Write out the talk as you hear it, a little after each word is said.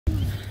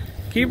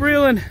Keep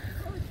reeling.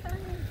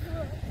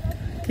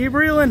 Keep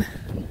reeling.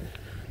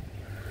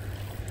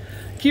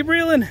 Keep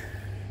reeling.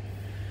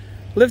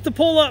 Lift the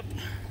pole up.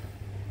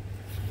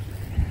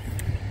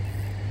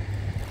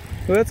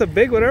 Well, that's a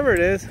big whatever it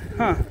is,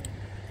 huh?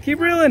 Keep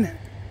reeling.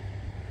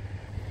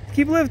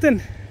 Keep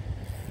lifting.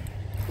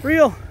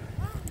 Reel.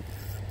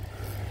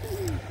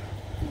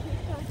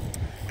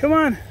 Come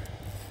on.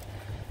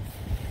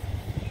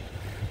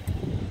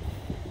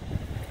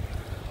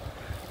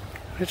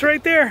 It's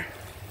right there.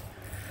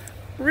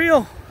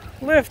 Reel.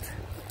 Lift.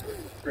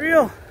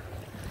 Reel.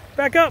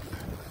 Back up.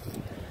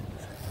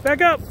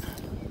 Back up.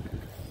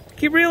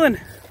 Keep reeling.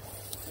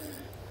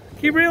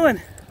 Keep reeling.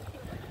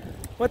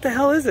 What the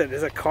hell is it?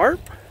 Is it carp?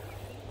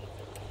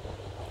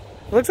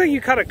 It looks like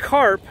you caught a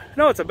carp.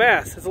 No, it's a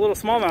bass. It's a little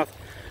smallmouth.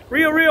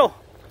 Reel, reel.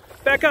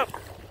 Back up.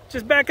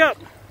 Just back up.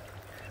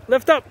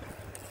 Lift up.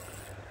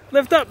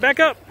 Lift up. Back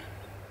up.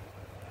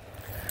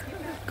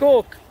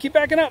 Cool. Keep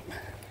backing up.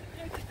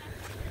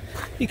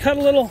 You caught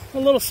a little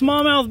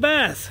smallmouth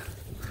bass.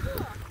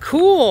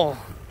 Cool.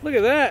 Look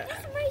at that.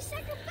 That's my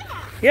second bass.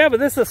 Yeah, but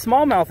this is a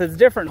smallmouth. It's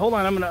different. Hold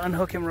on. I'm going to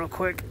unhook him real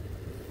quick.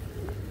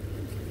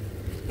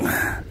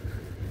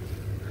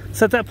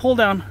 Set that pole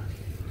down.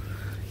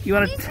 You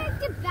want to? Is it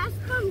the best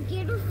from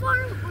Gator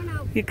Farm or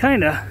no? Yeah,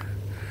 kinda.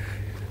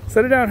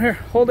 Set it down here.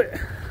 Hold it.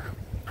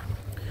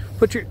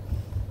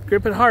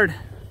 Grip it hard.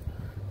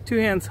 2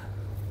 hands.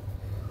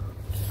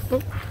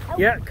 Oh.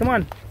 Yeah, come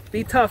on.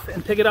 Be tough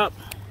and pick it up.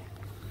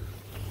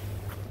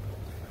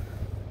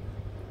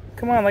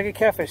 Come on, like a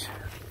catfish.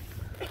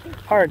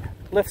 Hard.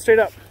 Lift straight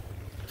up.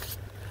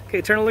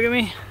 Okay, turn and look at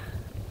me.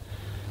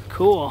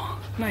 Cool.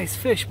 Nice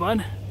fish,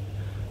 bud.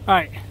 All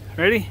right,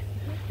 ready?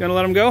 You wanna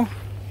let him go?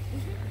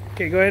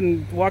 Okay, go ahead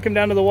and walk him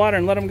down to the water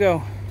and let him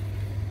go.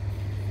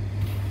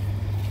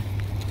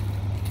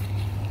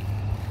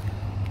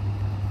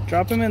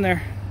 Drop him in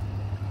there.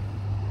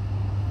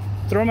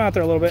 Throw him out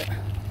there a little bit.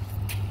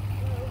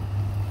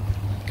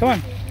 Come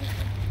on.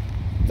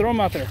 Throw him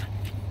out there.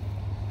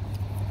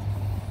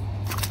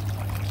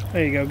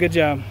 There you go, good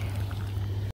job.